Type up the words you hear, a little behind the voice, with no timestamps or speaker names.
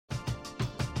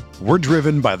We're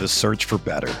driven by the search for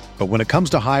better. But when it comes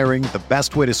to hiring, the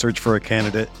best way to search for a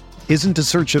candidate isn't to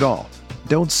search at all.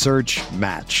 Don't search,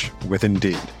 match with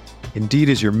Indeed. Indeed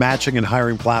is your matching and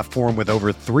hiring platform with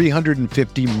over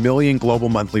 350 million global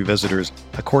monthly visitors,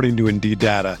 according to Indeed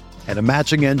data, and a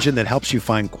matching engine that helps you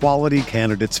find quality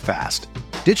candidates fast.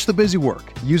 Ditch the busy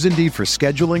work. Use Indeed for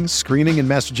scheduling, screening, and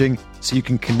messaging so you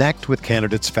can connect with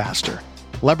candidates faster.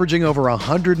 Leveraging over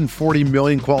 140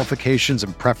 million qualifications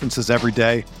and preferences every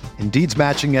day, Indeed's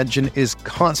matching engine is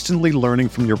constantly learning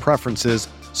from your preferences,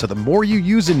 so the more you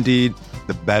use Indeed,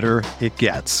 the better it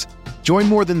gets. Join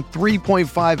more than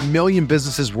 3.5 million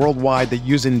businesses worldwide that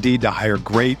use Indeed to hire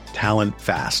great talent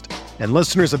fast. And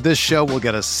listeners of this show will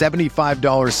get a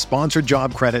 $75 sponsored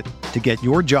job credit to get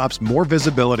your jobs more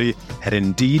visibility at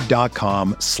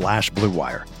Indeed.com/Blue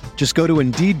Wire. Just go to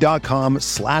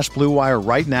Indeed.com/Blue Wire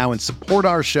right now and support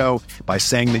our show by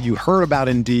saying that you heard about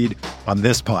Indeed on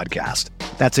this podcast.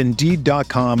 That's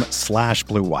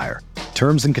Indeed.com/Blue Wire.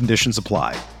 Terms and conditions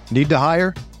apply. Need to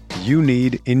hire? You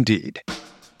need Indeed.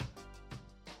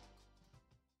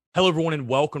 Hello, everyone, and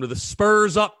welcome to the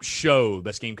Spurs Up Show,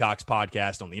 best Gamecocks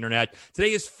podcast on the internet.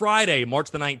 Today is Friday,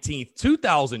 March the 19th,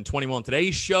 2021.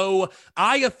 Today's show,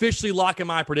 I officially lock in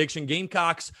my prediction.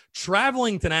 Gamecocks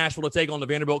traveling to Nashville to take on the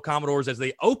Vanderbilt Commodores as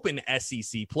they open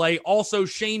SEC play. Also,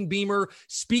 Shane Beamer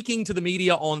speaking to the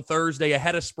media on Thursday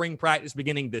ahead of spring practice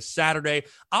beginning this Saturday.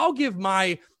 I'll give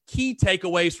my key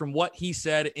takeaways from what he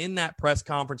said in that press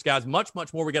conference, guys. Much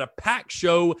more. We got a packed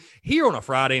show here on a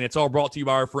Friday, and it's all brought to you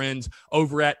by our friends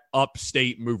over at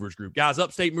Upstate Movers Group. Guys,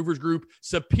 Upstate Movers Group,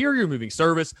 superior moving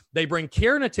service. They bring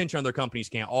care and attention other companies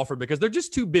can't offer because they're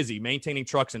just too busy maintaining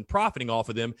trucks and profiting off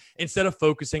of them instead of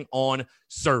focusing on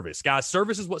service. Guys,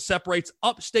 service is what separates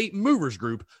Upstate Movers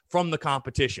Group from the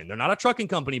competition. They're not a trucking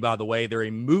company, by the way. They're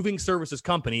a moving services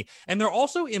company, and they're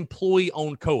also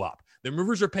employee-owned co-op. The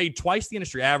movers are paid twice the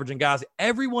industry average, and guys,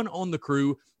 everyone on the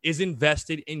crew is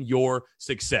invested in your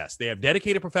success. They have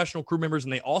dedicated professional crew members,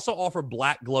 and they also offer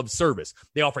black glove service.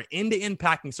 They offer end-to-end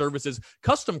packing services,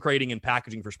 custom crating and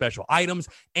packaging for special items,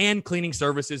 and cleaning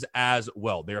services as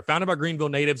well. They are founded by Greenville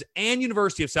natives and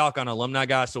University of South Carolina alumni,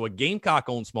 guys, so a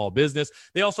Gamecock-owned small business.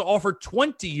 They also offer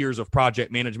 20 years of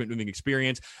project management moving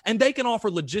experience, and they can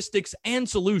offer logistics and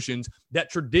solutions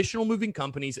that traditional moving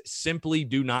companies simply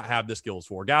do not have the skills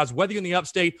for. Guys, whether you're in the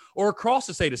upstate or across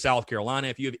the state of South Carolina,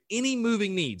 if you have any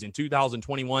moving needs in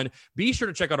 2021, be sure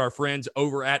to check out our friends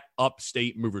over at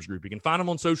Upstate Movers Group. You can find them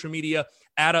on social media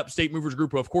at Upstate Movers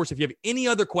Group. Of course, if you have any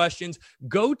other questions,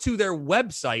 go to their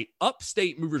website,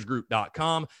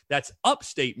 upstatemoversgroup.com. That's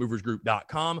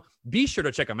upstatemoversgroup.com. Be sure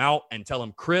to check them out and tell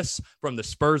them Chris from the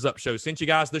Spurs Up Show sent you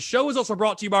guys. The show is also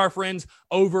brought to you by our friends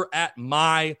over at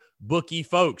MyBookie,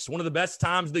 folks. One of the best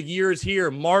times of the year is here.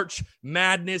 March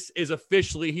Madness is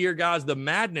officially here, guys. The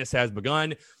madness has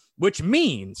begun, which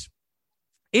means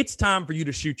it's time for you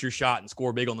to shoot your shot and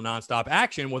score big on the nonstop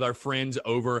action with our friends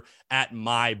over at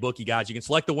MyBookie, guys. You can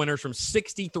select the winners from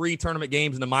 63 tournament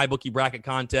games in the MyBookie bracket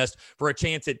contest for a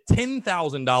chance at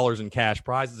 $10,000 in cash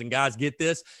prizes. And guys, get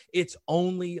this, it's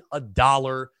only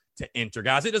 $1 to enter.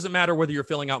 Guys, it doesn't matter whether you're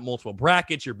filling out multiple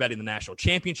brackets, you're betting the national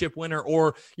championship winner,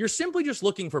 or you're simply just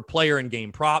looking for player and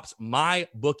game props.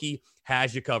 MyBookie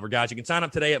has you covered, guys. You can sign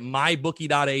up today at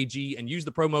mybookie.ag and use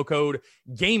the promo code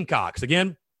Gamecocks.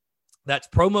 Again, that's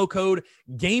promo code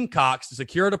Gamecocks to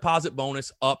secure a deposit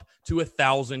bonus up to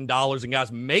 $1,000. And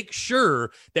guys, make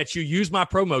sure that you use my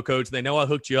promo code so they know I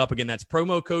hooked you up. Again, that's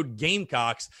promo code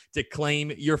Gamecocks to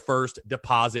claim your first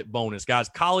deposit bonus. Guys,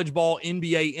 college ball,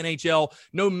 NBA, NHL,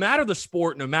 no matter the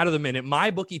sport, no matter the minute,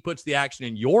 MyBookie puts the action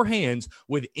in your hands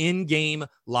with in-game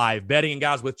live betting. And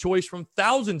guys, with choice from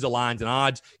thousands of lines and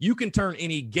odds, you can turn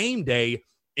any game day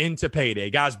into payday.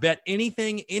 Guys, bet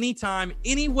anything, anytime,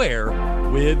 anywhere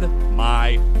with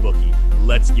MyBookie.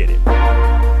 Let's get it.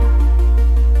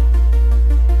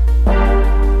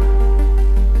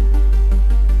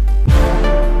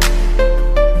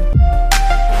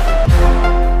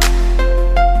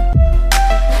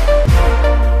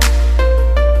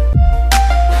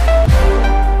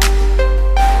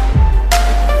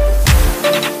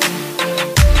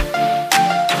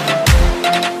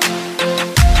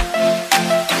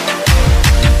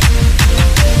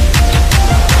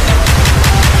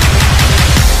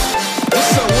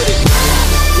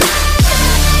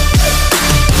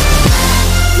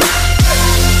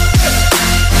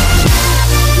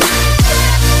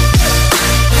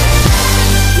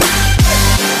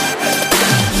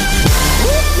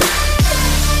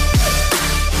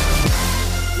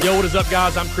 What is up,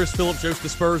 guys? I'm Chris Phillips, host of the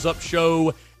Spurs Up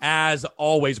Show. As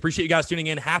always, appreciate you guys tuning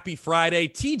in. Happy Friday,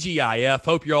 TGIF.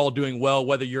 Hope you're all doing well,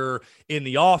 whether you're in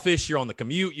the office, you're on the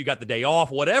commute, you got the day off,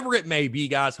 whatever it may be,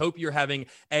 guys. Hope you're having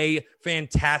a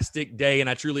fantastic day, and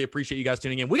I truly appreciate you guys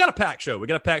tuning in. We got a packed show. We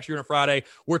got a packed show on a Friday.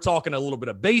 We're talking a little bit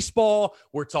of baseball.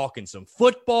 We're talking some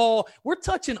football. We're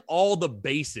touching all the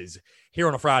bases here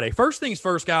on a Friday. First things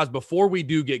first, guys, before we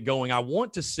do get going, I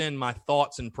want to send my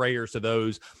thoughts and prayers to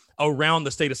those around the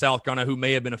state of South Carolina who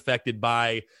may have been affected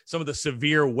by some of the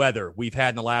severe weather we've had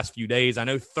in the last few days. I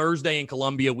know Thursday in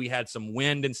Columbia, we had some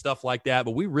wind and stuff like that,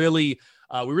 but we really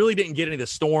didn't get any of the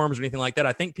storms or anything like that.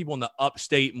 I think people in the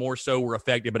upstate more so were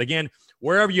affected. But again,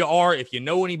 wherever you are, if you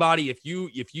know anybody, if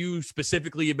you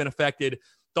specifically have been affected,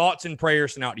 thoughts and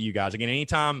prayers sent out to you guys. Again,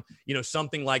 anytime,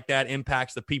 something like that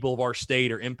impacts the people of our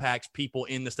state or impacts people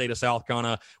in the state of South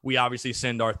Carolina, we obviously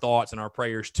send our thoughts and our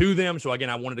prayers to them. So again,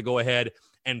 I wanted to go ahead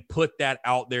and put that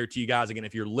out there to you guys. Again,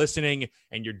 if you're listening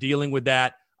and you're dealing with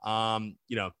that,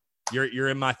 you're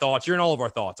in my thoughts. You're in all of our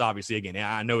thoughts, obviously. Again,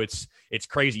 I know it's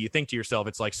crazy. You think to yourself,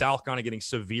 it's like South Carolina getting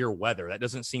severe weather. That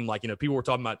doesn't seem like, people were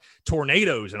talking about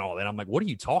tornadoes and all that. I'm like, what are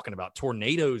you talking about?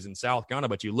 Tornadoes in South Carolina?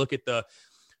 But you look at the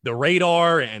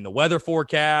radar and the weather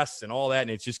forecasts and all that, and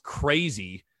it's just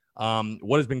crazy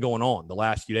what has been going on the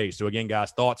last few days. So again,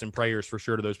 guys, thoughts and prayers for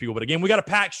sure to those people. But again, we got a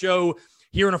packed show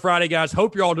here on a Friday, guys.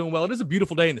 Hope you're all doing well. It is a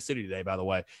beautiful day in the city today, by the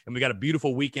way, and we got a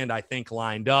beautiful weekend, I think,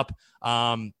 lined up.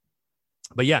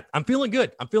 But yeah, I'm feeling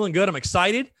good. I'm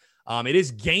excited. It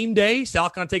is game day.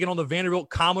 South Carolina taking on the Vanderbilt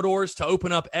Commodores to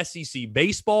open up SEC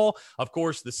baseball. Of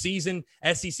course, the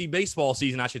SEC baseball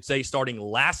season, I should say, starting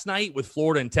last night with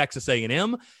Florida and Texas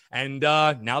A&M. And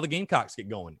now the Gamecocks get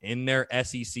going in their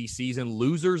SEC season.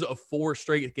 Losers of 4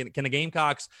 straight. Can the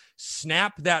Gamecocks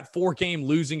snap that 4-game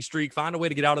losing streak, find a way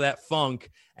to get out of that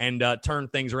funk, and turn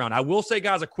things around? I will say,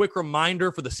 guys, a quick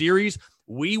reminder for the series.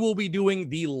 We will be doing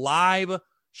the live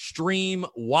stream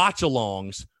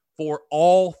watch-alongs for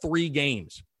all 3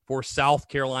 games for South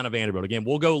Carolina Vanderbilt. Again,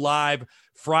 we'll go live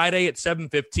Friday at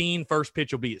 7:15. First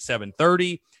pitch will be at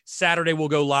 7:30. Saturday, we'll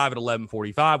go live at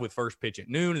 11:45 with first pitch at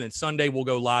noon. And then Sunday, we'll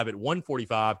go live at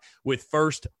 1:45 with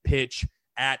first pitch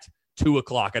at 2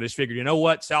 o'clock. I just figured, you know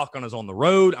what? South Carolina's on the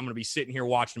road. I'm going to be sitting here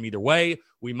watching them either way.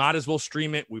 We might as well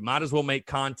stream it. We might as well make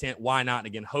content. Why not? And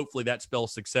again, hopefully that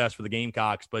spells success for the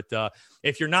Gamecocks. But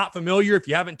if you're not familiar, if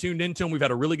you haven't tuned into them, we've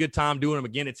had a really good time doing them.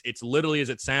 Again, it's literally as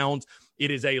it sounds. It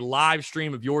is a live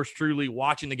stream of yours truly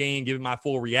watching the game, giving my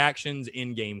full reactions,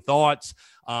 in-game thoughts.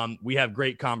 We have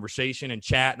great conversation and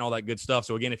chat and all that good stuff.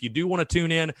 So again, if you do want to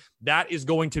tune in, that is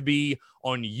going to be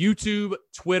on YouTube,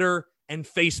 Twitter, and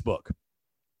Facebook.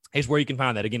 Is where you can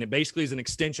find that. Again, it basically is an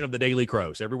extension of the Daily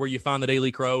Crow. So everywhere you find the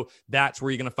Daily Crow, that's where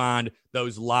you're going to find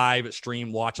those live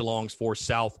stream watch-alongs for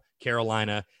South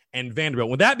Carolina and Vanderbilt.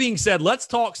 With that being said, let's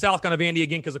talk South Carolina Vandy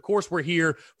again, because, of course, we're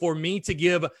here for me to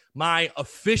give my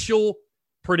official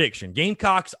prediction.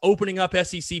 Gamecocks opening up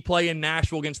SEC play in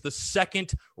Nashville against the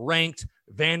second-ranked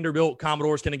Vanderbilt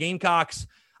Commodores. Can the Gamecocks,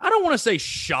 I don't want to say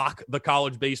shock the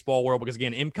college baseball world, because,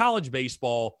 again, in college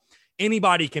baseball,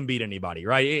 anybody can beat anybody,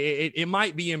 right? It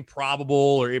might be improbable,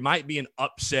 or it might be an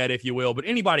upset, if you will, but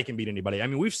anybody can beat anybody. I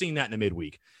mean, we've seen that in the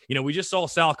midweek. We just saw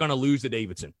South Carolina lose to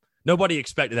Davidson. Nobody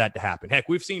expected that to happen. Heck,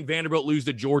 we've seen Vanderbilt lose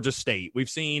to Georgia State. We've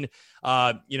seen,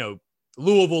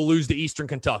 Louisville lose to Eastern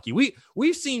Kentucky.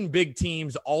 We've seen big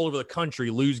teams all over the country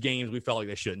lose games we felt like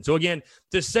they shouldn't. So again,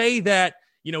 to say that,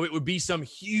 it would be some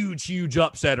huge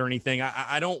upset or anything,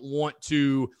 I don't want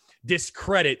to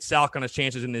discredit South Carolina's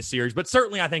chances in this series, but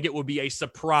certainly I think it would be a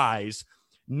surprise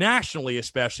nationally,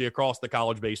 especially across the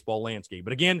college baseball landscape.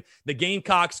 But again, the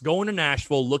Gamecocks going to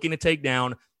Nashville looking to take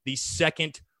down the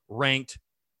second-ranked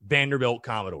Vanderbilt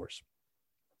Commodores.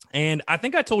 And I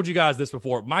think I told you guys this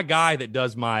before. My guy that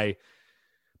does my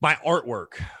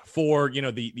artwork for,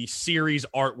 the series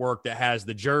artwork that has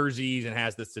the jerseys and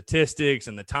has the statistics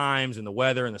and the times and the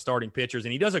weather and the starting pitchers,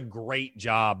 and he does a great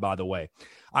job, by the way.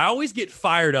 I always get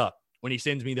fired up when he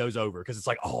sends me those over, because it's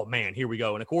like, oh, man, here we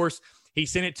go. And, of course, he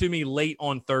sent it to me late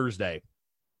on Thursday.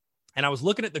 And I was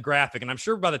looking at the graphic, and I'm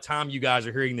sure by the time you guys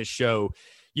are hearing this show,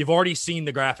 you've already seen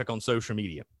the graphic on social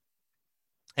media.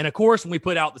 And, of course, when we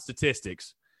put out the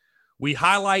statistics, we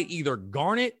highlight either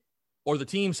Garnet or the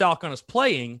team South Carolina's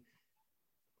playing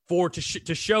to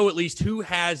show at least who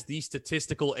has the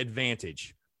statistical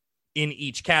advantage in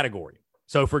each category.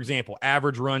 So, for example,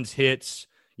 average runs, hits,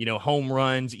 home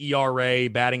runs, ERA,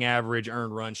 batting average,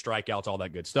 earned runs, strikeouts, all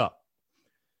that good stuff.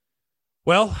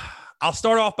 Well, I'll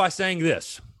start off by saying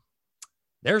this.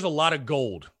 There's a lot of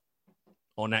gold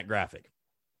on that graphic.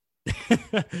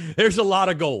 There's a lot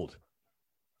of gold.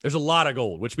 There's a lot of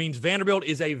gold, which means Vanderbilt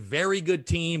is a very good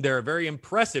team. They're a very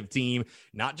impressive team,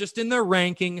 not just in their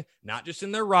ranking, not just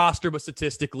in their roster, but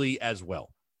statistically as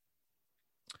well.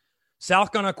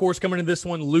 South Carolina, of course, coming into this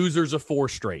one, losers of 4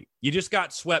 straight. You just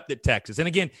got swept at Texas. And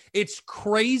again, it's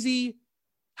crazy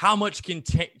how much can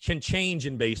change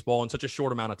in baseball in such a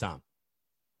short amount of time.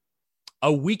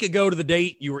 A week ago to the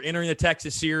date, you were entering the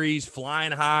Texas series,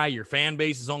 flying high. Your fan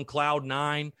base is on cloud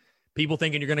 9. People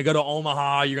thinking you're going to go to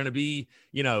Omaha. You're going to be,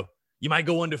 you might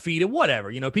go undefeated,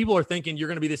 whatever. People are thinking you're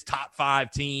going to be this top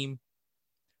 5 team.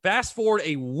 Fast forward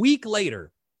a week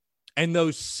later, and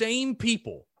those same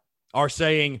people are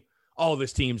saying, oh,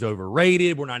 this team's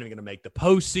overrated. We're not even going to make the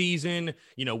postseason.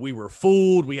 We were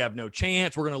fooled. We have no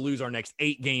chance. We're going to lose our next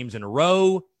 8 games in a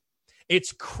row.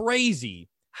 It's crazy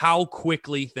how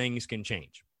quickly things can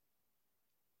change.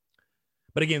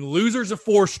 But again, losers of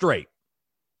 4 straight.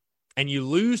 And you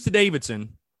lose to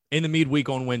Davidson in the midweek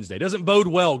on Wednesday. It doesn't bode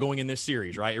well going in this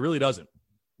series, right? It really doesn't.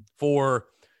 For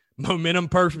momentum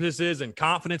purposes and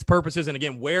confidence purposes. And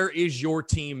again, where is your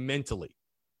team mentally?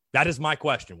 That is my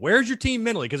question. Where's your team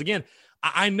mentally? Because again,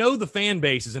 I know the fan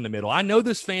base is in the middle. I know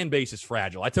this fan base is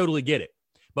fragile. I totally get it.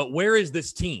 But where is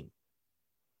this team?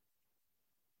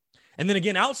 And then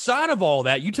again, outside of all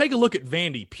that, you take a look at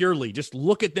Vandy purely. Just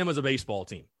look at them as a baseball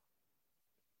team.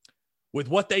 With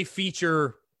what they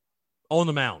feature on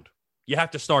the mound, you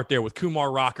have to start there with Kumar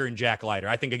Rocker and Jack Leiter.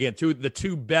 I think, again, the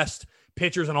two best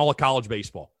pitchers in all of college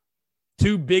baseball.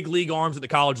 2 big league arms at the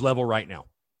college level right now.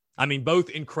 I mean, both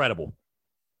incredible.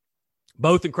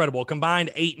 Both incredible.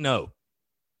 Combined 8-0.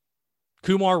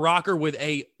 Kumar Rocker with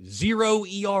a 0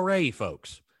 ERA,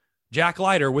 folks. Jack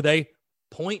Leiter with a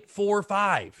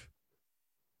 .45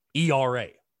 ERA.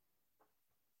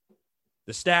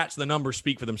 The stats, the numbers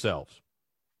speak for themselves.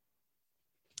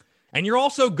 And you're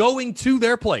also going to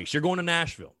their place. You're going to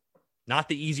Nashville. Not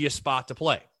the easiest spot to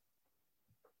play.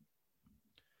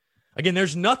 Again,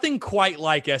 there's nothing quite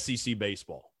like SEC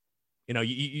baseball.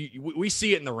 We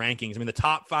see it in the rankings. I mean, the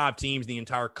top 5 teams in the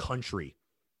entire country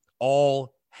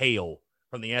all hail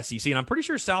from the SEC. And I'm pretty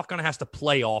sure South Carolina has to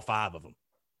play all 5 of them.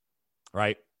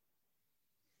 Right?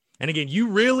 And again, you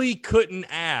really couldn't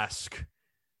ask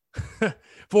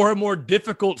for a more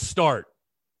difficult start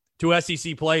to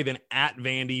SEC play than at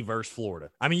Vandy versus Florida.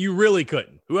 I mean, you really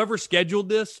couldn't. Whoever scheduled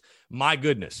this, my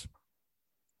goodness.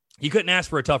 You couldn't ask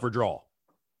for a tougher draw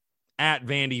at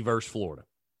Vandy versus Florida.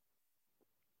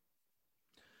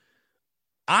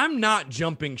 I'm not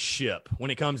jumping ship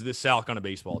when it comes to this South Carolina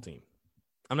baseball team.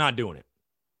 I'm not doing it.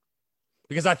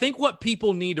 Because I think what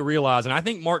people need to realize, and I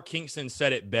think Mark Kingston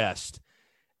said it best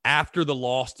after the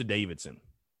loss to Davidson.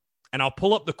 And I'll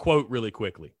pull up the quote really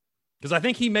quickly because I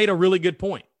think he made a really good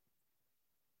point.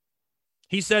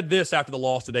 He said this after the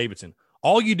loss to Davidson.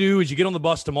 All you do is you get on the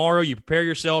bus tomorrow, you prepare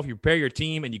yourself, you prepare your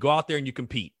team, and you go out there and you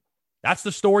compete. That's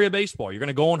the story of baseball. You're going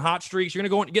to go on hot streaks. You're going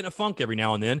to go and get in a funk every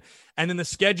now and then the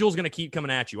schedule is going to keep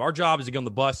coming at you. Our job is to get on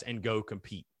the bus and go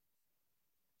compete.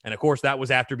 And, of course, that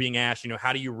was after being asked,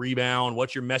 how do you rebound?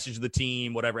 What's your message to the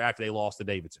team? Whatever, after they lost to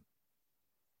Davidson.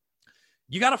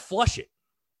 You got to flush it.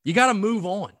 You got to move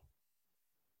on.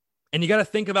 And you got to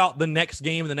think about the next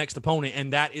game and the next opponent,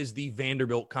 and that is the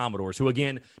Vanderbilt Commodores, who,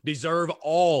 again, deserve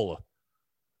all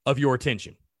of your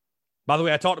attention. By the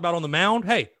way, I talked about on the mound.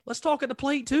 Hey, let's talk at the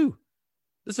plate, too.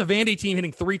 This is a Vandy team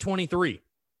hitting .323.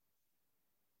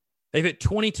 They've hit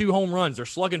 22 home runs. They're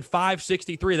slugging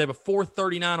 .563. They have a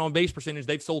 .439 on base percentage.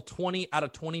 They've sold 20 out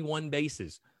of 21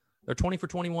 bases. They're 20 for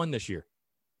 21 this year.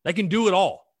 They can do it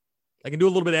all. They can do a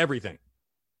little bit of everything.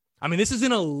 I mean, this is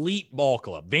an elite ball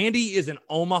club. Vandy is an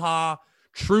Omaha,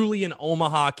 truly an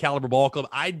Omaha caliber ball club.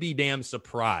 I'd be damn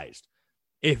surprised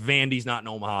if Vandy's not in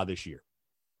Omaha this year.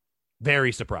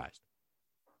 Very surprised.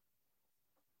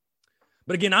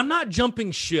 But again, I'm not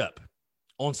jumping ship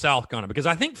on South Carolina because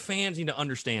I think fans need to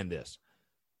understand this.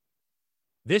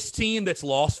 This team that's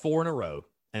lost 4 in a row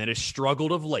and it has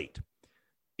struggled of late,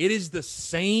 it is the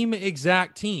same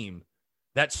exact team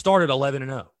that started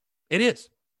 11-0. It is.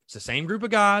 It's the same group of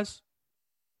guys.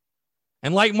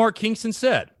 And like Mark Kingston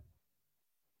said,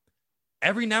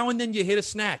 every now and then you hit a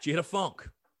snatch, you hit a funk,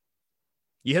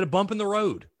 you hit a bump in the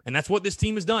road. And that's what this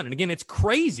team has done. And again, it's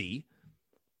crazy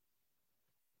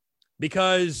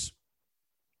because,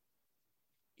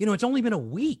 it's only been a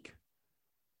week.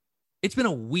 It's been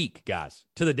a week, guys,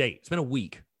 to the date. It's been a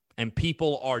week. And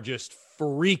people are just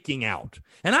freaking out.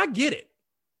 And I get it.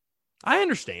 I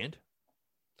understand.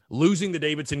 Losing the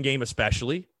Davidson game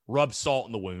especially rubs salt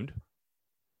in the wound.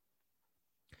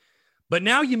 But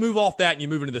now you move off that and you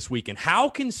move into this weekend. How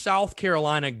can South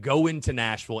Carolina go into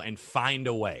Nashville and find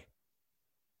a way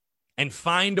and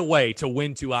find a way to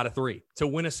win 2 out of 3, to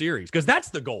win a series, because that's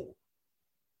the goal.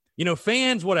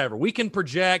 Fans, whatever, we can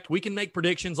project, we can make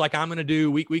predictions like I'm going to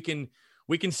do. We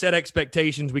can set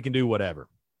expectations, we can do whatever.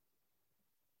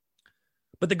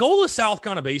 But the goal of South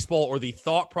Carolina baseball, or the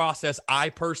thought process I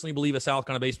personally believe of South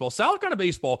Carolina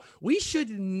baseball, we should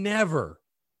never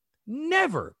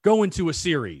go into a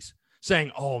series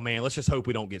saying, oh man, let's just hope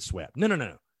we don't get swept.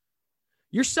 No.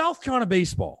 You're South Carolina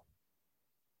baseball.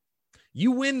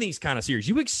 You win these kind of series.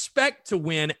 You expect to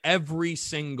win every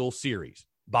single series.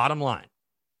 Bottom line.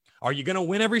 Are you going to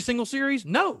win every single series?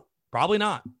 No, probably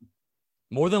not.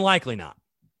 More than likely not.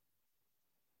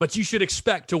 But you should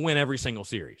expect to win every single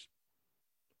series.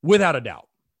 Without a doubt.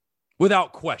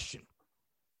 Without question.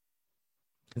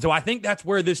 And so I think that's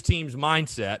where this team's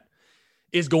mindset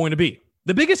is going to be.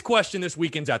 The biggest question this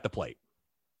weekend's at the plate.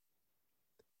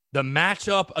 The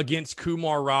matchup against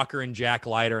Kumar Rocker and Jack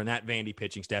Leiter and that Vandy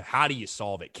pitching staff. How do you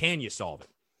solve it? Can you solve it?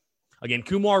 Again,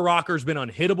 Kumar Rocker's been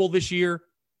unhittable this year.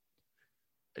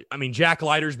 I mean, Jack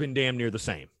Leiter's been damn near the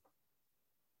same.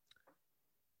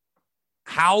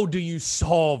 How do you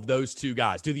solve those two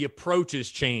guys? Do the approaches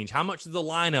change? How much does the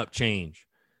lineup change?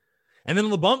 And then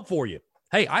on the bump for you,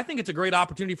 hey, I think it's a great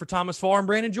opportunity for Thomas Farr and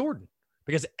Brandon Jordan,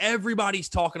 because everybody's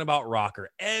talking about Rocker.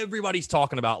 Everybody's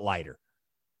talking about Leiter.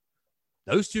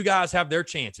 Those two guys have their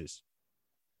chances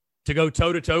to go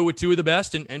toe-to-toe with two of the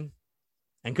best and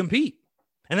compete.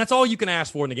 And that's all you can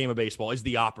ask for in the game of baseball, is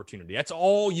the opportunity. That's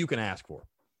all you can ask for,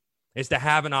 is to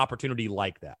have an opportunity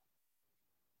like that.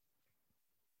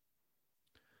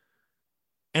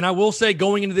 And I will say,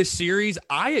 going into this series,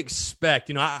 I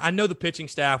expect, I know the pitching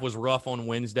staff was rough on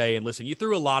Wednesday. And listen, you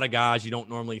threw a lot of guys you don't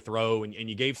normally throw, and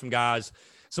you gave some guys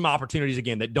some opportunities,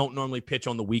 again, that don't normally pitch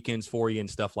on the weekends for you and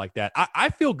stuff like that. I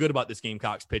feel good about this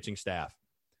Gamecocks pitching staff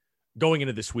going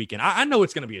into this weekend. I know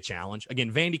it's going to be a challenge.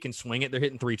 Again, Vandy can swing it. They're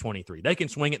hitting 323. They can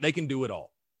swing it. They can do it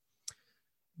all.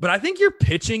 But I think your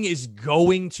pitching is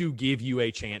going to give you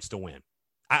a chance to win.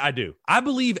 I do. I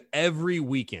believe every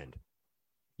weekend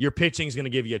your pitching is going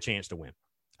to give you a chance to win.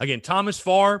 Again, Thomas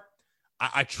Farr,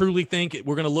 I truly think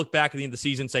we're going to look back at the end of the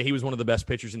season and say he was one of the best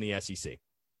pitchers in the SEC.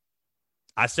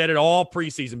 I said it all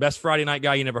preseason. Best Friday night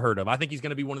guy you never heard of. I think he's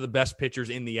going to be one of the best pitchers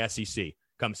in the SEC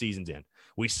come season's end.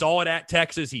 We saw it at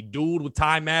Texas. He dueled with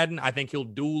Ty Madden. I think he'll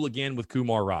duel again with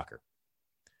Kumar Rocker.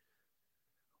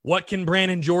 What can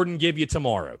Brandon Jordan give you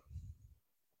tomorrow?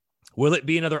 Will it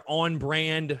be another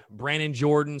on-brand Brandon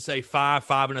Jordan, say 5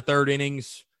 1/3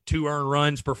 innings, 2 earned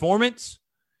runs performance?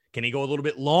 Can he go a little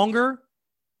bit longer?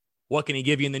 What can he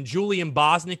give you? And then Julian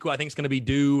Bosnick, who I think is going to be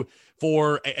due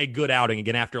for a good outing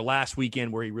again after last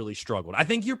weekend where he really struggled. I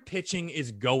think your pitching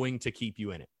is going to keep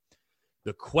you in it.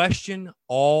 The question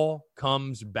all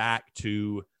comes back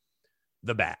to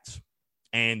the bats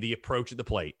and the approach at the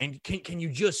plate. And can you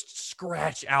just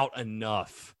scratch out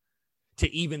enough to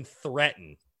even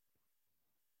threaten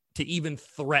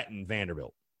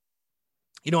Vanderbilt?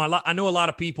 I know a lot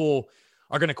of people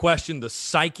are going to question the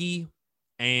psyche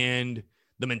and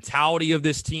the mentality of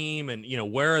this team and,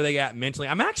 where are they at mentally?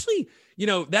 I'm actually,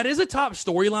 that is a top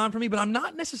storyline for me, but I'm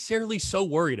not necessarily so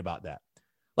worried about that.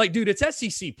 Like, dude, it's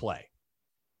SEC play.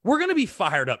 We're going to be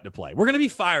fired up to play. We're going to be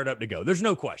fired up to go. There's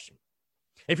no question.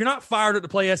 If you're not fired up to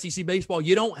play SEC baseball,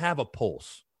 you don't have a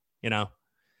pulse,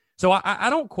 So I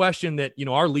don't question that,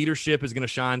 our leadership is going to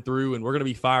shine through and we're going to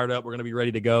be fired up. We're going to be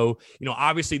ready to go.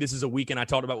 Obviously this is a weekend I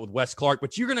talked about with Wes Clark,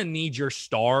 but you're going to need your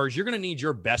stars. You're going to need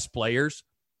your best players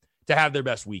to have their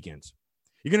best weekends.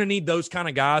 You're going to need those kind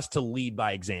of guys to lead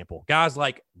by example. Guys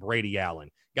like Brady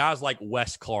Allen, guys like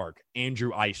Wes Clark,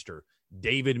 Andrew Eister,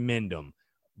 David Mendham,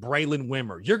 Braylon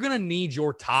Wimmer. You're going to need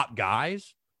your top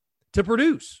guys to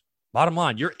produce. Bottom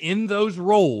line, you're in those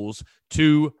roles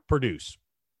to produce,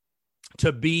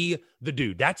 to be the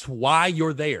dude. That's why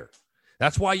you're there.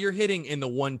 That's why you're hitting in the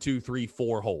 1, 2, 3,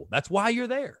 4 hole. That's why you're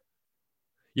there.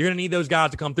 You're going to need those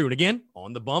guys to come through. And again,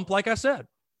 on the bump, like I said,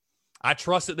 I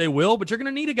trust that they will, but you're going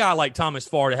to need a guy like Thomas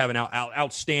Farr to have an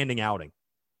outstanding outing.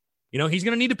 He's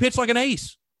going to need to pitch like an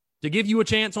ace to give you a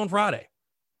chance on Friday.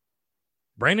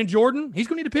 Brandon Jordan, he's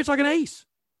going to need to pitch like an ace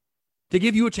to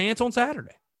give you a chance on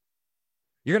Saturday.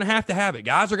 You're going to have it.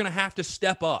 Guys are going to have to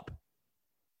step up.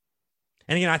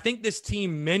 And again, I think this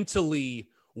team mentally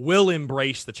will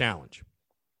embrace the challenge.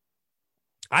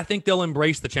 I think they'll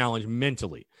embrace the challenge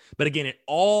mentally. But again, it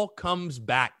all comes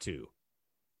back to,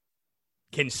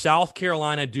 can South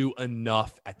Carolina do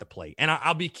enough at the plate? And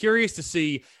I'll be curious to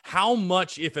see how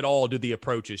much, if at all, do the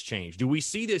approaches change? Do we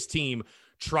see this team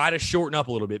try to shorten up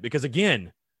a little bit? Because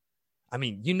again,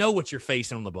 you know what you're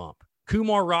facing on the bump.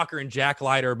 Kumar Rocker and Jack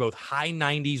Leiter are both high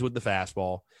 90s with the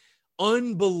fastball.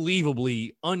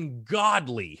 Unbelievably,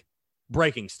 ungodly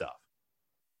breaking stuff.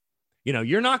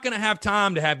 You're not going to have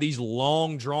time to have these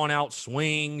long, drawn-out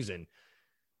swings, and,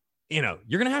 you're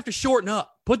going to have to shorten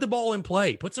up, put the ball in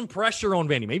play, put some pressure on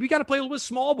Vandy. Maybe you got to play a little bit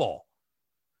small ball.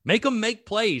 Make them make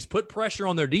plays, put pressure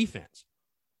on their defense.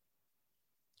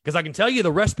 Because I can tell you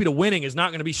the recipe to winning is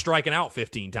not going to be striking out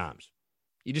 15 times.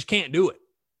 You just can't do it.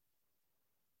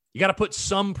 You got to put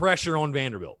some pressure on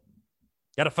Vanderbilt.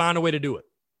 Got to find a way to do it.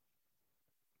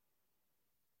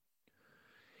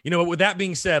 With that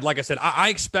being said, like I said, I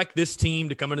expect this team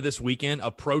to come into this weekend,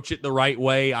 approach it the right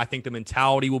way. I think the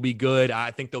mentality will be good.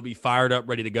 I think they'll be fired up,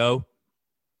 ready to go.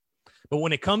 But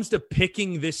when it comes to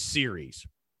picking this series,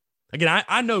 again,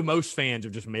 I know most fans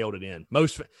have just mailed it in.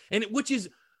 Which is,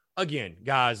 again,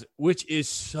 guys, which is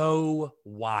so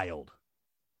wild.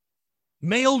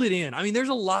 Mailed it in. I mean, there's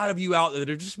a lot of you out there that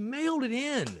are just mailed it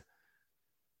in.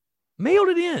 Mailed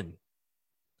it in.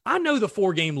 I know the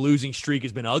 4-game losing streak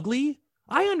has been ugly.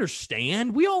 I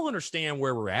understand. We all understand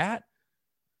where we're at.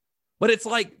 But it's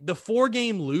like the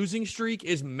 4-game losing streak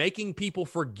is making people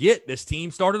forget this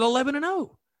team started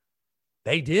 11-0.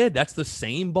 They did. That's the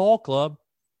same ball club.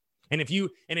 And if you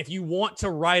want to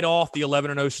write off the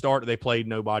 11-0 start that they played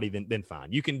nobody, then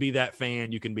fine. You can be that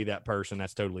fan. You can be that person.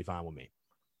 That's totally fine with me.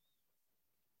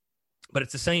 But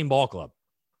it's the same ball club.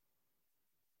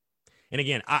 And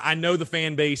again, I know a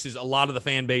lot of the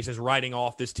fan base is writing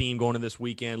off this team going into this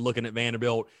weekend, looking at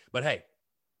Vanderbilt. But hey,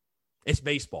 it's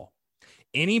baseball.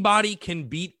 Anybody can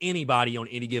beat anybody on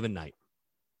any given night.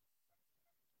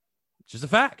 It's just the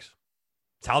facts.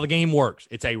 It's how the game works.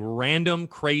 It's a random,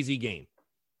 crazy game.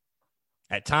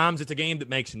 At times, it's a game that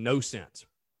makes no sense.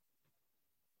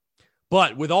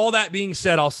 But with all that being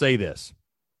said, I'll say this.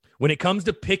 When it comes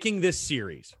to picking this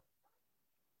series,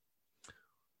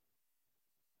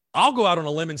 I'll go out on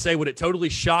a limb and say, would it totally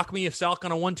shock me if South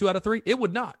Carolina won 2 out of 3? It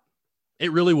would not.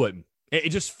 It really wouldn't. It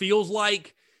just feels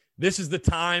like this is the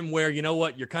time where, you know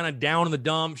what, you're kind of down in the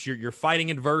dumps. You're fighting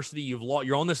adversity.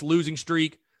 You're on this losing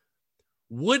streak.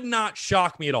 Would not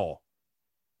shock me at all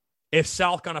if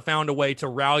South Carolina found a way to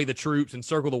rally the troops and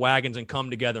circle the wagons and come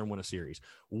together and win a series.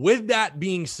 With that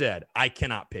being said, I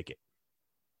cannot pick it.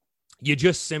 You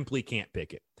just simply can't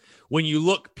pick it. When you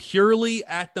look purely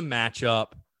at the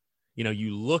matchup,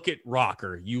 you look at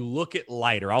Rocker, you look at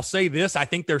Leiter. I'll say this. I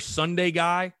think their Sunday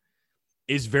guy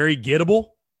is very gettable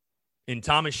in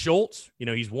Thomas Schultz.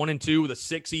 He's 1-2 with a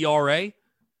 6 ERA.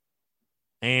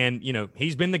 And,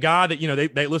 he's been the guy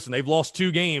that, they've lost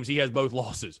 2 games. He has both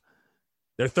losses.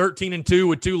 They're 13-2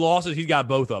 with 2 losses. He's got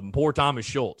both of them. Poor Thomas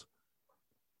Schultz.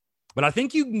 But I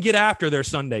think you can get after their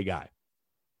Sunday guy.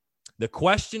 The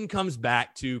question comes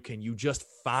back to, can you just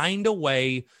find a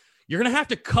way? You're going to have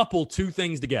to couple 2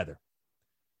 things together.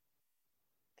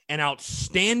 An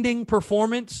outstanding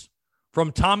performance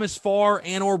from Thomas Farr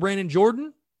and or Brandon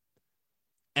Jordan,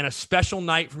 and a special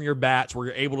night from your bats where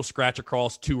you're able to scratch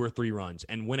across 2 or 3 runs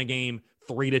and win a game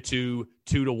 3-2,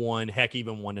 2-1, heck,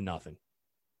 even 1-0.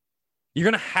 You're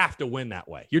going to have to win that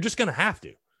way. You're just going to have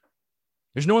to.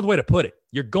 There's no other way to put it.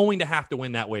 You're going to have to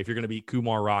win that way if you're going to beat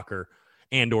Kumar Rocker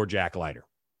and or Jack Leiter.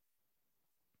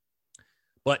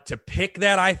 But to pick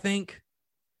that, I think,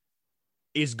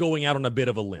 is going out on a bit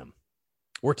of a limb.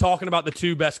 We're talking about the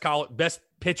 2 best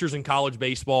pitchers in college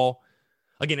baseball.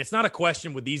 Again, it's not a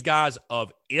question with these guys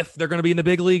of if they're going to be in the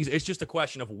big leagues. It's just a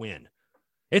question of when.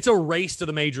 It's a race to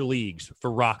the major leagues for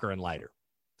Rocker and Leiter.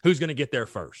 Who's going to get there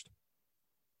first?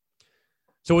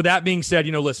 So with that being said,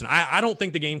 listen, I don't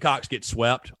think the Gamecocks get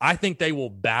swept. I think they will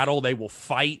battle. They will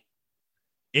fight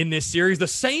in this series the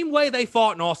same way they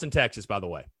fought in Austin, Texas, by the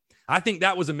way. I think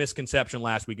that was a misconception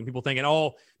last week, and people thinking,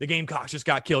 the Gamecocks just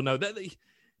got killed.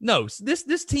 No,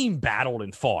 this team battled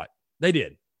and fought. They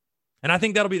did. And I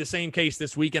think that'll be the same case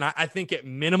this week. And I think at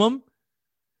minimum,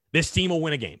 this team will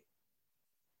win a game.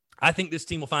 I think this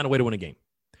team will find a way to win a game.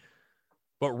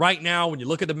 But right now, when you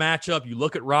look at the matchup, you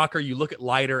look at Rocker, you look at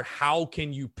Leiter, how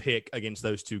can you pick against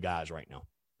those 2 guys right now?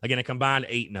 Again, a combined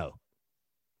 8-0.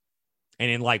 And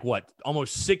in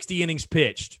almost 60 innings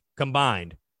pitched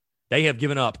combined, they have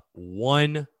given up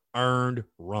 1 earned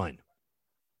run.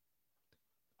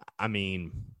 I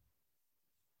mean,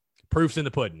 proof's in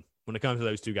the pudding when it comes to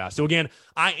those 2 guys. So, again,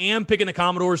 I am picking the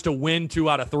Commodores to win 2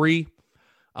 out of 3.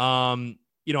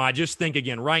 I just think,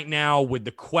 again, right now with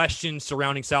the questions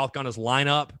surrounding South Carolina's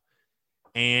lineup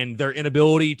and their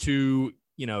inability to,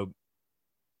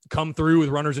 come through with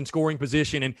runners in scoring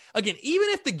position. And, again, even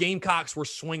if the Gamecocks were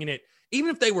swinging it, even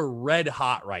if they were red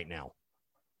hot right now,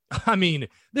 I mean,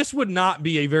 this would not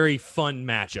be a very fun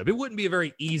matchup. It wouldn't be a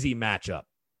very easy matchup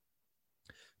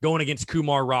going against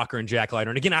Kumar Rocker and Jack Leiter.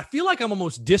 And again, I feel like I'm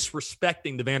almost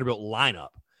disrespecting the Vanderbilt lineup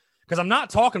because I'm not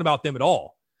talking about them at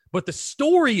all. But the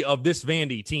story of this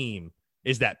Vandy team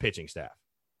is that pitching staff.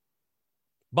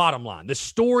 Bottom line, the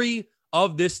story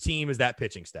of this team is that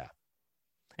pitching staff.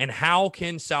 And how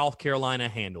can South Carolina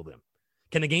handle them?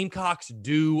 Can the Gamecocks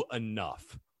do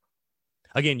enough?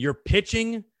 Again, your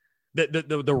pitching,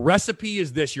 the recipe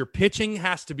is this. Your pitching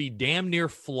has to be damn near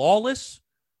flawless.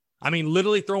 I mean,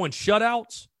 literally throwing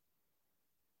shutouts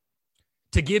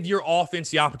to give your offense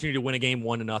the opportunity to win a game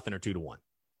 1-0 or 2-1.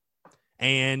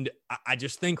 And I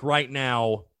just think right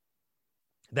now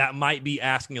that might be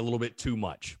asking a little bit too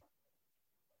much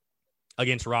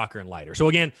against Rocker and Leiter. So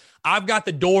again, I've got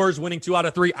the Doors winning 2 out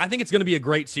of 3. I think it's going to be a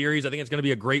great series. I think it's going to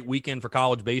be a great weekend for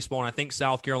college baseball. And I think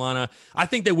South Carolina, I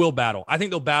think they will battle. I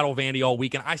think they'll battle Vandy all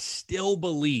weekend. I still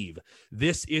believe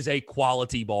this is a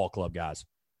quality ball club, guys.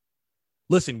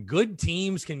 Listen, good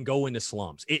teams can go into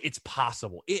slumps. It's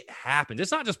possible. It happens.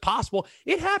 It's not just possible.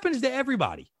 It happens to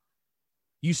everybody.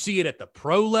 You see it at the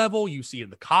pro level. You see it at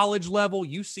the college level.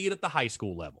 You see it at the high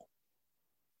school level.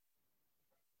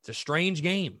 It's a strange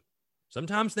game.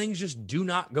 Sometimes things just do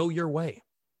not go your way.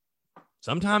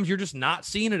 Sometimes you're just not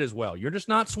seeing it as well. You're just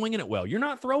not swinging it well. You're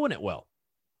not throwing it well.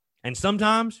 And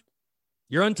sometimes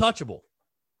you're untouchable.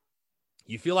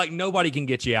 You feel like nobody can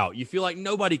get you out. You feel like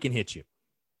nobody can hit you.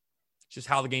 It's just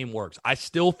how the game works. I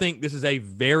still think this is a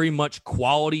very much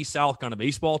quality South Carolina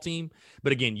baseball team.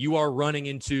 But again, you are running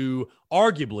into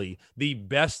arguably the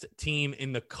best team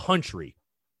in the country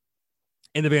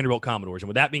in the Vanderbilt Commodores. And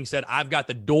with that being said, I've got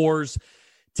the Doors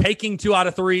taking 2 out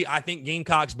of 3. I think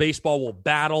Gamecocks baseball will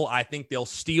battle. I think they'll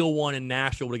steal one in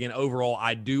Nashville. But again, overall,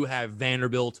 I do have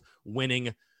Vanderbilt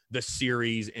winning the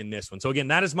series in this one. So again,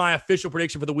 that is my official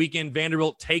prediction for the weekend.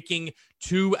 Vanderbilt taking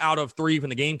 2 out of 3 from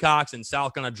the Gamecocks, and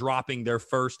South Carolina dropping their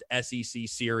first SEC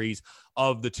series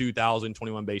of the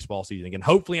 2021 baseball season. Again,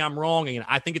 hopefully I'm wrong. Again,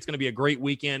 I think it's going to be a great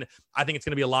weekend. I think it's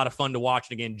going to be a lot of fun to watch.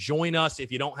 And again, join us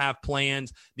if you don't have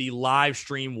plans. The live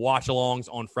stream watch-alongs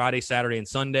on Friday, Saturday, and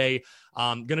Sunday.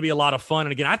 Going to be a lot of fun.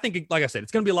 And again, I think, like I said,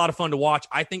 it's going to be a lot of fun to watch.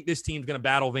 I think this team's going to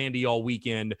battle Vandy all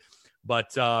weekend.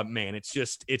 But, man, it's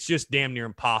just damn near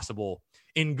impossible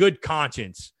in good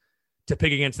conscience to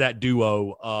pick against that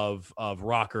duo of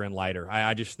Rocker and Leiter.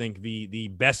 I just think the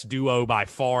best duo by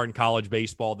far in college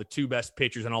baseball, the 2 best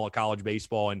pitchers in all of college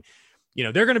baseball. And, you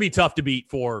know, they're going to be tough to beat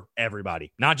for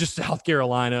everybody, not just South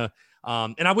Carolina.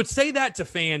 And I would say that to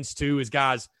fans, too, is,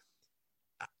 guys,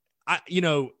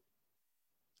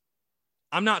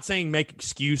 I'm not saying make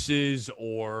excuses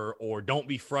or don't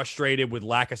be frustrated with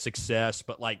lack of success,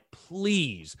 but like,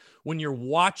 please, when you're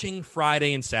watching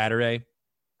Friday and Saturday,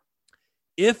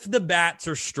 if the bats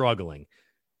are struggling,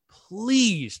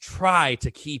 please try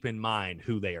to keep in mind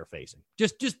who they are facing.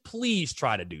 Just please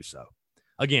try to do so.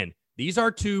 Again, these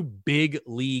are 2 big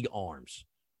league arms.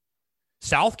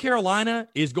 South Carolina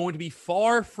is going to be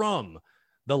far from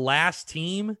the last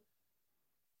team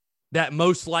that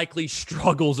most likely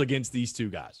struggles against these 2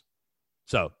 guys.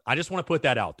 So I just want to put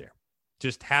that out there.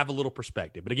 Just have a little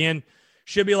perspective. But again,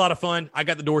 should be a lot of fun. I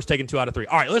got the Doors taking 2 out of 3.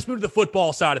 All right, let's move to the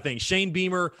football side of things. Shane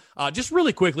Beamer, just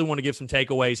really quickly want to give some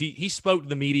takeaways. He spoke to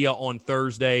the media on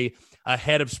Thursday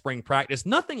ahead of spring practice.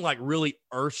 Nothing like really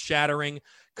earth-shattering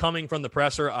coming from the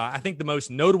presser. I think the most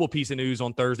notable piece of news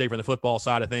on Thursday from the football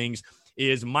side of things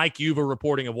is Mike Uva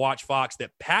reporting of Watch Fox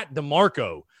that Pat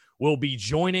DeMarco will be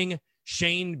joining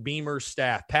Shane Beamer's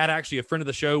staff. Pat, actually a friend of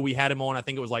the show. We had him on, I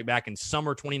think it was like back in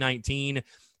summer 2019.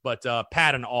 But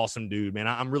Pat, an awesome dude, man.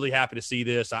 I'm really happy to see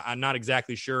this. I'm not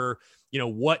exactly sure,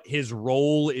 what his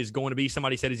role is going to be.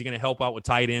 Somebody said, is he going to help out with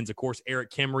tight ends? Of course,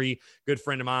 Eric Kimry, good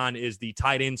friend of mine, is the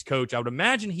tight ends coach. I would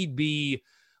imagine he'd be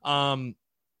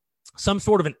some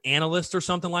sort of an analyst or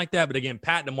something like that. But again,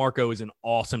 Pat DeMarco is an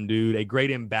awesome dude, a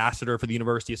great ambassador for the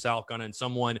University of South Carolina, and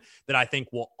someone that I think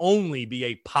will only be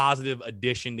a positive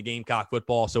addition to Gamecock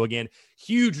football. So again,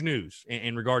 huge news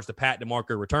in regards to Pat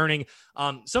DeMarco returning.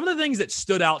 Some of the things that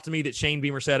stood out to me that Shane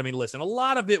Beamer said, I mean, listen, a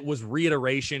lot of it was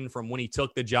reiteration from when he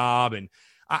took the job. And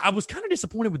I was kind of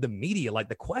disappointed with the media. Like,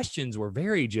 the questions were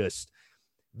very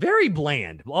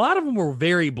bland. A lot of them were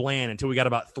very bland until we got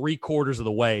about 3/4 of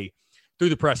the way through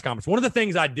the press conference. One of the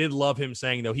things I did love him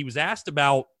saying, though, he was asked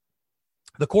about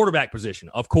the quarterback position,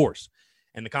 of course,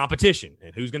 and the competition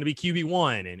and who's going to be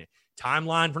QB1 and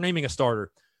timeline for naming a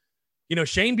starter.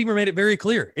 Shane Beamer made it very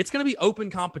clear. It's going to be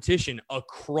open competition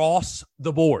across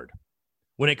the board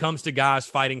when it comes to guys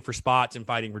fighting for spots and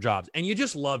fighting for jobs. And you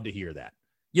just love to hear that.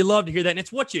 You love to hear that. And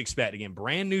it's what you expect. Again,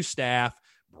 brand new staff,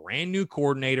 brand new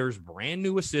coordinators, brand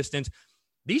new assistants.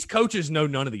 These coaches know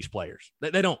none of these players.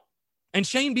 They don't. And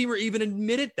Shane Beamer even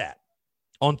admitted that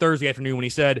on Thursday afternoon when he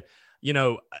said,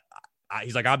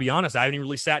 he's like, I'll be honest, I haven't even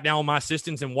really sat down with my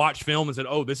assistants and watched film and said,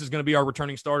 oh, this is going to be our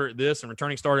returning starter at this and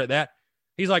returning starter at that.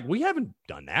 He's like, we haven't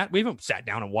done that. We haven't sat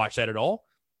down and watched that at all.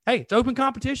 Hey, it's open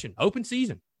competition, open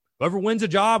season. Whoever wins a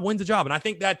job, wins a job. And I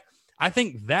think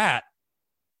that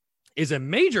is a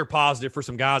major positive for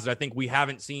some guys that I think we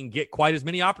haven't seen get quite as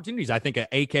many opportunities. I think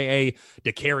AKA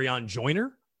DeCarrion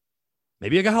Joyner,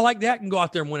 maybe a guy like that can go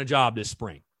out there and win a job this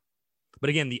spring. But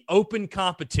again, the open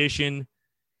competition,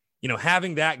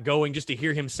 having that going, just to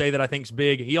hear him say that I think is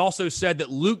big. He also said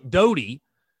that Luke Doty,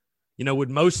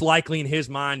 would most likely in his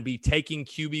mind be taking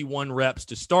QB1 reps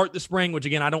to start the spring, which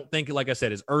again, I don't think, like I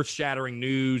said, is earth-shattering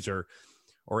news or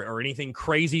anything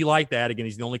crazy like that. Again,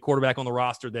 he's the only quarterback on the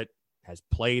roster that has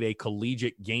played a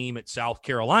collegiate game at South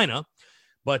Carolina.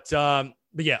 But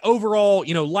yeah, overall,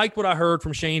 like what I heard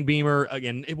from Shane Beamer,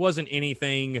 again, it wasn't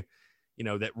anything,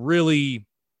 that really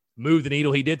moved the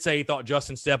needle. He did say he thought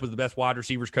Justin Stepp was the best wide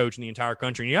receivers coach in the entire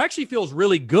country. And he actually feels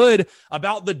really good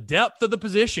about the depth of the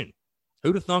position.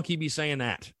 Who'd have thunk he'd be saying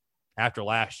that after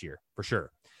last year, for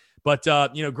sure. But,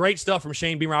 great stuff from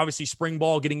Shane Beamer. Obviously, spring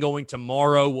ball getting going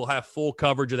tomorrow. We'll have full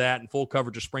coverage of that and full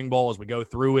coverage of spring ball as we go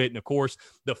through it. And, of course,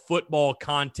 the football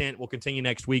content will continue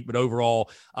next week. But overall,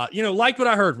 like what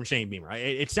I heard from Shane Beamer.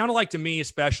 It sounded like to me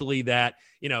especially that,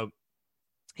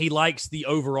 he likes the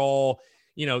overall,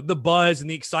 the buzz and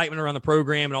the excitement around the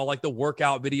program and all like the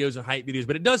workout videos and hype videos.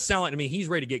 But it does sound like to me he's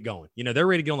ready to get going. They're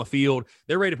ready to get on the field.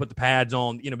 They're ready to put the pads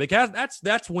on, because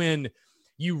that's when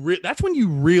you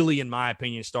really, in my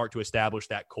opinion, start to establish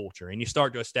that culture and you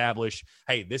start to establish,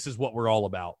 hey, this is what we're all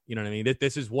about. You know what I mean?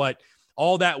 This is what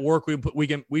all that work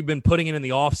we've been putting in the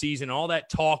offseason, all that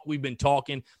talk we've been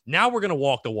talking. Now we're going to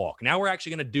walk the walk. Now we're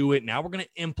actually going to do it. Now we're going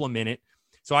to implement it.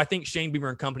 So I think Shane Beamer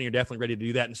and company are definitely ready to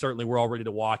do that. And certainly we're all ready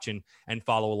to watch and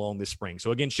follow along this spring. So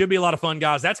again, should be a lot of fun,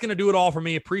 guys. That's going to do it all for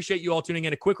me. Appreciate you all tuning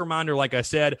in. A quick reminder, like I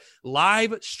said,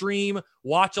 live stream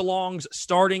watch-alongs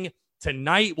starting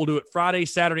tonight. We'll do it Friday,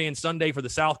 Saturday, and Sunday for the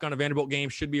South Carolina Vanderbilt game.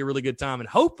 Should be a really good time. And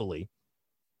hopefully,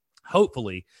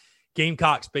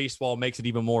 Gamecocks baseball makes it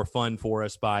even more fun for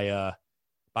us by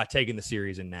taking the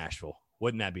series in Nashville.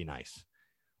 Wouldn't that be nice?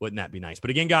 Wouldn't that be nice?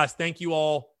 But again, guys, thank you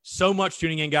all so much for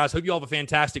tuning in, guys. Hope you all have a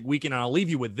fantastic weekend. And I'll leave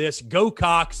you with this. Go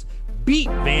Cox, beat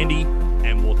Vandy,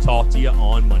 and we'll talk to you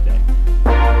on Monday.